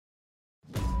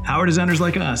How are designers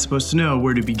like us supposed to know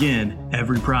where to begin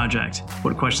every project?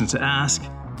 What questions to ask,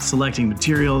 selecting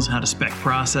materials, how to spec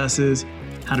processes,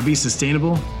 how to be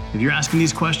sustainable? If you're asking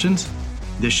these questions,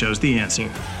 this show's the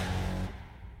answer.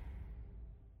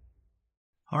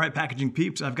 All right, packaging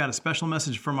peeps, I've got a special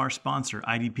message from our sponsor,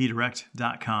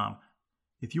 idpdirect.com.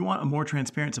 If you want a more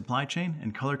transparent supply chain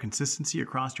and color consistency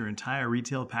across your entire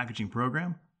retail packaging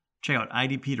program, check out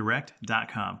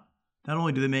idpdirect.com. Not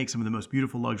only do they make some of the most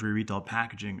beautiful luxury retail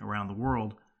packaging around the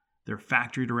world, they're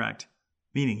factory direct,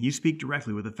 meaning you speak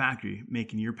directly with the factory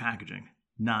making your packaging,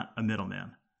 not a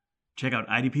middleman. Check out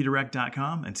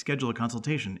idpdirect.com and schedule a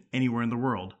consultation anywhere in the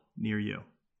world near you.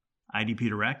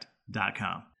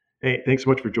 idpdirect.com. Hey, thanks so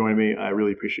much for joining me. I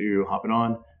really appreciate you hopping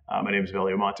on. My name is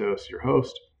Velio Matos, your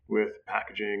host with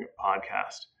Packaging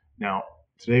Podcast. Now,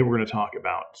 today we're going to talk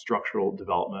about structural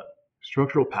development.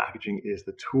 Structural packaging is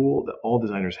the tool that all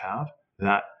designers have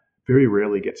that very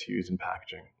rarely gets used in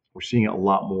packaging. We're seeing it a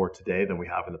lot more today than we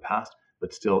have in the past,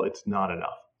 but still it's not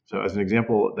enough. So as an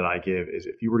example that I give is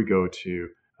if you were to go to,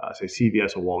 say,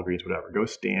 CVS or Walgreens, whatever, go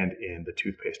stand in the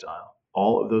toothpaste aisle.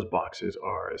 All of those boxes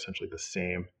are essentially the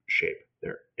same shape.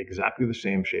 They're exactly the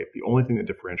same shape. The only thing that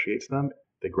differentiates them,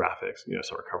 the graphics.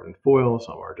 Some are covered in foil,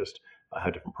 some are just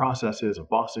have different processes,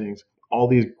 embossings, all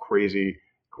these crazy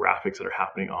graphics that are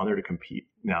happening on there to compete.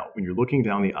 Now, when you're looking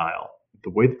down the aisle, the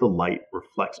way that the light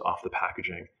reflects off the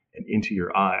packaging and into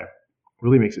your eye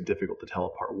really makes it difficult to tell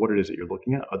apart what it is that you're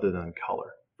looking at other than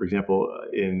color. For example,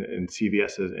 in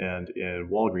CVS's and in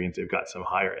Walgreens, they've got some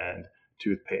higher end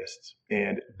toothpastes,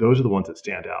 and those are the ones that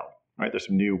stand out. Right? There's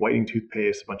some new whitening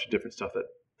toothpaste, a bunch of different stuff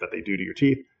that they do to your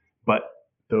teeth, but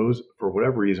those, for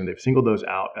whatever reason, they've singled those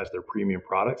out as their premium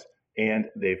products, and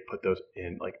they've put those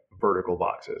in like vertical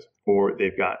boxes, or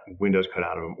they've got windows cut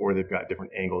out of them, or they've got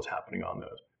different angles happening on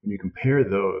those. When you compare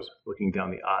those looking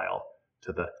down the aisle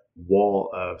to the wall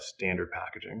of standard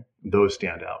packaging, those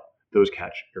stand out, those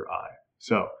catch your eye.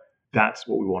 So that's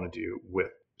what we want to do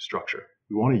with structure.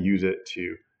 We want to use it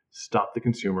to stop the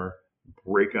consumer,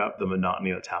 break up the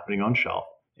monotony that's happening on shelf,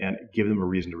 and give them a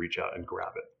reason to reach out and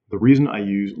grab it. The reason I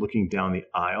use looking down the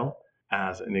aisle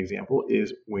as an example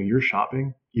is when you're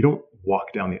shopping, you don't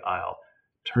walk down the aisle,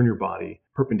 turn your body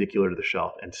perpendicular to the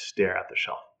shelf and stare at the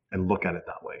shelf and look at it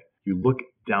that way. You look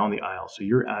down the aisle, so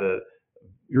you're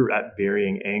at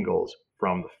varying angles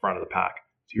from the front of the pack.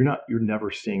 So you're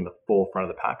never seeing the full front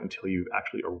of the pack until you've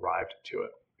actually arrived to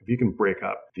it. If you can break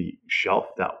up the shelf,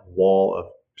 that wall of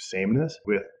sameness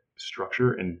with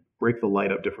structure, and break the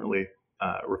light up differently,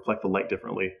 reflect the light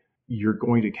differently, you're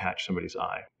going to catch somebody's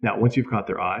eye. Now, once you've caught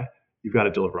their eye, you've got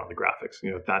to deliver on the graphics.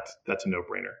 That's a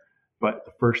no-brainer. But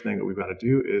the first thing that we've got to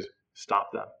do is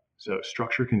stop them. So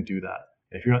structure can do that.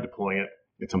 And if you're not deploying it,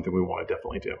 it's something we want to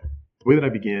definitely do. The way that I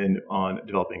begin on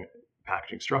developing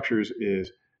packaging structures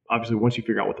is obviously once you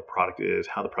figure out what the product is,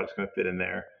 how the product's going to fit in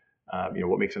there,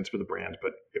 what makes sense for the brand.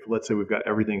 But if, let's say, we've got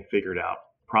everything figured out,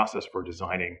 the process for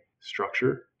designing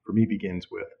structure for me begins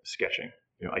with sketching.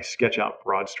 I sketch out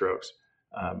broad strokes.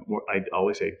 I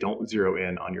always say don't zero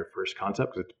in on your first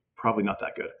concept because it's probably not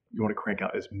that good. You want to crank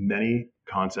out as many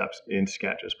concepts in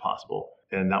Sketch as possible.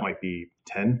 And that might be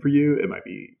 10 for you, it might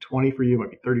be 20 for you, it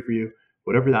might be 30 for you.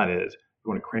 Whatever that is,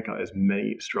 you want to crank out as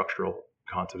many structural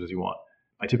concepts as you want.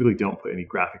 I typically don't put any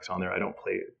graphics on there. I don't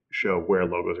show where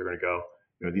logos are going to go.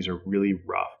 These are really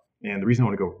rough. And the reason I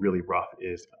want to go really rough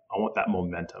is I want that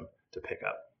momentum to pick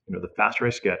up. The faster I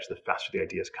sketch, the faster the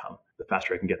ideas come. The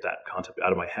faster I can get that concept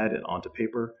out of my head and onto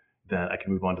paper, then I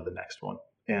can move on to the next one.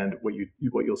 And what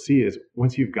you'll see is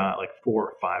once you've got like 4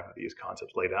 or 5 of these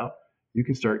concepts laid out, you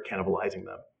can start cannibalizing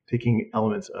them, taking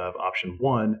elements of option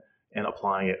 1 and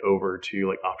applying it over to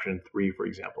like option 3, for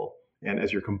example. And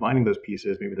as you're combining those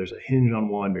pieces, maybe there's a hinge on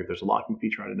one, maybe there's a locking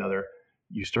feature on another,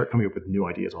 you start coming up with new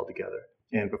ideas altogether.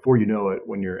 And before you know it,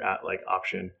 when you're at like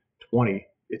option 20,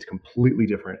 it's completely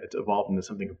different. It's evolved into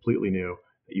something completely new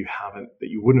that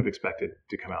you wouldn't have expected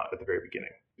to come out at the very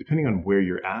beginning. Depending on where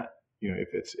you're at, if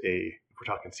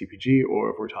we're talking CPG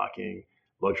or if we're talking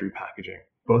luxury packaging,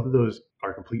 both of those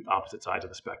are complete opposite sides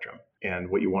of the spectrum. And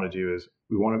what you want to do is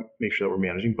we want to make sure that we're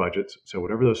managing budgets. So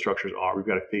whatever those structures are, we've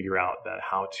got to figure out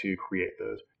how to create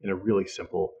those in a really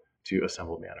simple to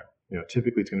assemble manner.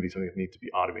 Typically it's going to be something that needs to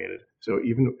be automated. So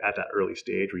even at that early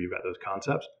stage where you've got those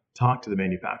concepts, talk to the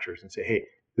manufacturers and say, hey,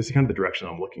 this is kind of the direction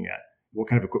I'm looking at. What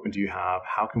kind of equipment do you have?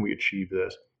 How can we achieve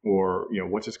this? Or,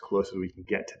 what's as close as we can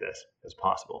get to this as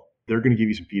possible? They're going to give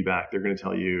you some feedback. They're going to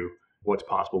tell you what's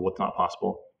possible, what's not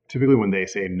possible. Typically when they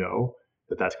say no,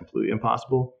 that's completely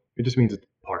impossible, it just means it's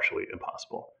partially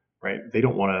impossible, right? They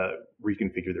don't want to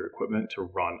reconfigure their equipment to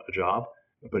run a job.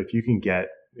 But if you can get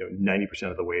 90%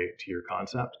 of the way to your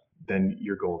concept, then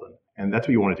you're golden. And that's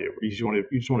what you want to do. You just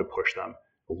want to push them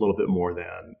a little bit more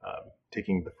than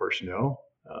taking the first no.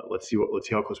 Let's see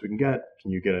how close we can get.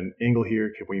 Can you get an angle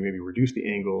here? Can we maybe reduce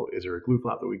the angle? Is there a glue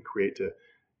flap that we can create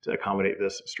to accommodate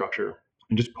this structure?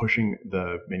 And just pushing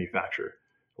the manufacturer.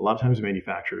 A lot of times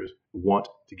manufacturers want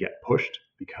to get pushed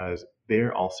because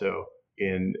they're also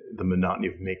in the monotony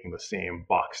of making the same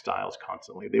box styles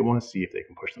constantly. They want to see if they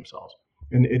can push themselves.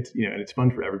 And it's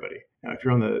fun for everybody. Now, if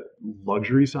you're on the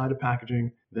luxury side of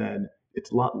packaging, then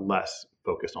it's a lot less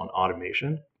focused on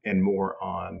automation and more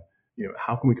on,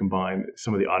 how can we combine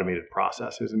some of the automated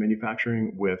processes in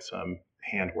manufacturing with some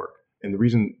handwork? And the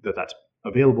reason that that's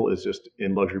available is just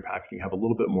in luxury packaging, you have a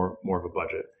little bit more of a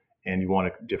budget, and you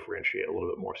want to differentiate a little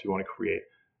bit more. So you want to create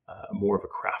more of a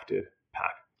crafted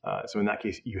pack. So in that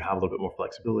case, you have a little bit more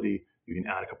flexibility. You can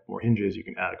add a couple more hinges. You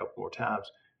can add a couple more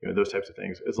tabs. Those types of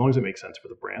things, as long as it makes sense for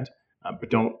the brand. But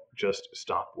don't just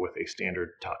stop with a standard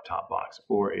top box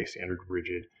or a standard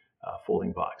rigid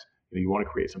folding box. You want to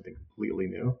create something completely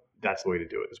new. That's the way to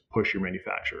do it, is push your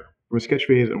manufacturer. From a sketch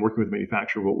phase and working with the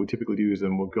manufacturer, what we typically do is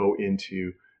then we'll go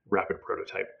into rapid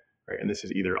prototype, right? And this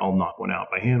is either I'll knock one out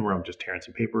by hand where I'm just tearing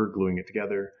some paper, gluing it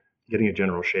together, getting a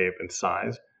general shape and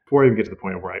size, before I even get to the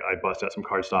point where I bust out some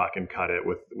cardstock and cut it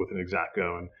with an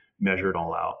X-Acto and measure it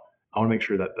all out. I want to make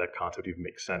sure that that concept even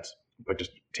makes sense by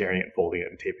just tearing it, folding it,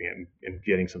 and taping it, and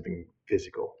getting something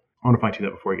physical. I want to fine-tune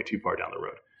that before I get too far down the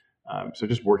road. So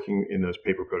just working in those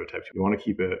paper prototypes, you want to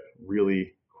keep it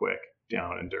really quick,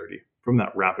 down and dirty. From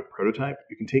that rapid prototype,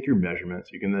 you can take your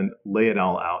measurements. You can then lay it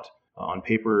all out on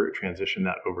paper, transition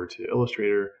that over to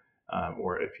Illustrator,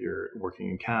 or if you're working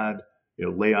in CAD,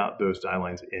 lay out those die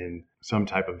lines in some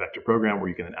type of vector program where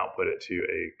you can then output it to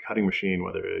a cutting machine,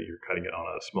 whether you're cutting it on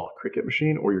a small Cricut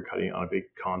machine or you're cutting it on a big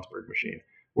Kongsberg machine,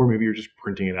 or maybe you're just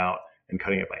printing it out and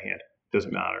cutting it by hand.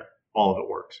 Doesn't matter. All of it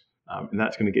works. And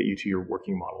that's going to get you to your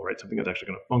working model, right? Something that's actually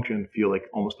going to function, feel like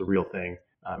almost the real thing.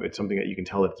 It's something that you can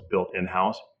tell that it's built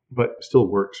in-house, but still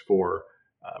works for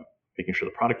making sure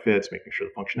the product fits, making sure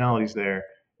the functionality is there.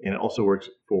 And it also works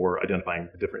for identifying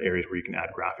the different areas where you can add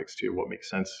graphics to what makes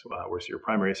sense, where's your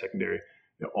primary, secondary,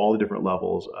 all the different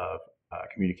levels of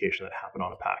communication that happen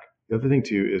on a pack. The other thing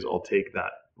too is I'll take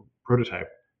that prototype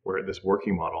where this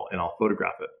working model and I'll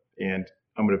photograph it. And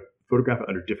I'm going to photograph it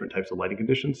under different types of lighting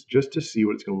conditions just to see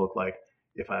what it's going to look like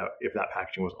if that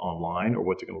packaging was online, or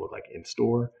what's it going to look like in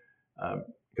store.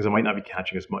 Because I might not be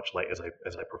catching as much light as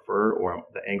I prefer, or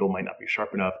the angle might not be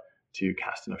sharp enough to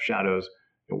cast enough shadows.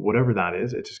 Whatever that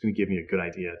is, it's just going to give me a good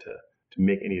idea to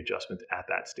make any adjustments at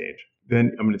that stage.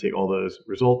 Then I'm going to take all those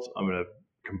results, I'm going to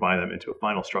combine them into a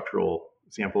final structural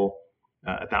sample.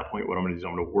 At that point, what I'm going to do is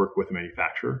I'm going to work with the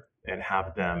manufacturer and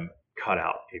have them cut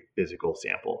out a physical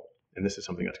sample. And this is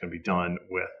something that's going to be done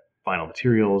with final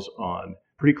materials on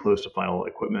pretty close to final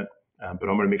equipment. But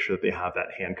I'm going to make sure that they have that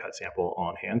hand cut sample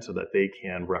on hand so that they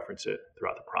can reference it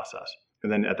throughout the process.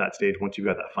 And then at that stage, once you've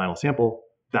got that final sample,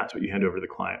 that's what you hand over to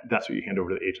the client. That's what you hand over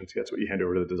to the agency. That's what you hand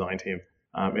over to the design team.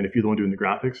 And if you're the one doing the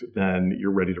graphics, then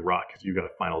you're ready to rock because you've got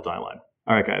a final die line.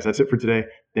 All right, guys, that's it for today.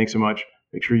 Thanks so much.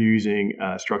 Make sure you're using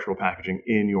structural packaging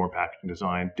in your packaging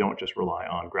design. Don't just rely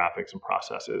on graphics and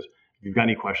processes. If you've got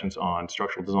any questions on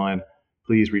structural design,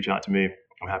 please reach out to me.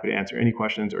 I'm happy to answer any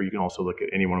questions, or you can also look at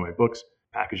any one of my books,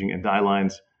 Packaging and Die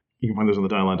Lines. You can find those on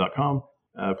thedieline.com.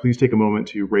 Please take a moment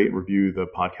to rate and review the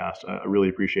podcast. I really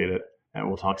appreciate it. And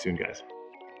we'll talk soon, guys.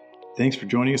 Thanks for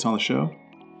joining us on the show.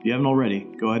 If you haven't already,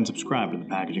 go ahead and subscribe to the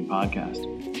Packaging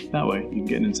Podcast. That way, you can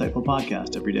get an insightful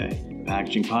podcast every day. The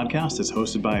Packaging Podcast is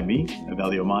hosted by me,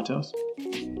 Evelio Matos.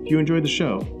 If you enjoyed the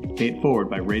show, pay it forward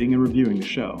by rating and reviewing the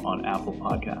show on Apple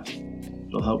Podcasts.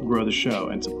 It'll help grow the show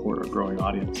and support our growing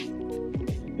audience.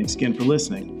 Thanks again for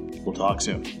listening. We'll talk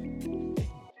soon.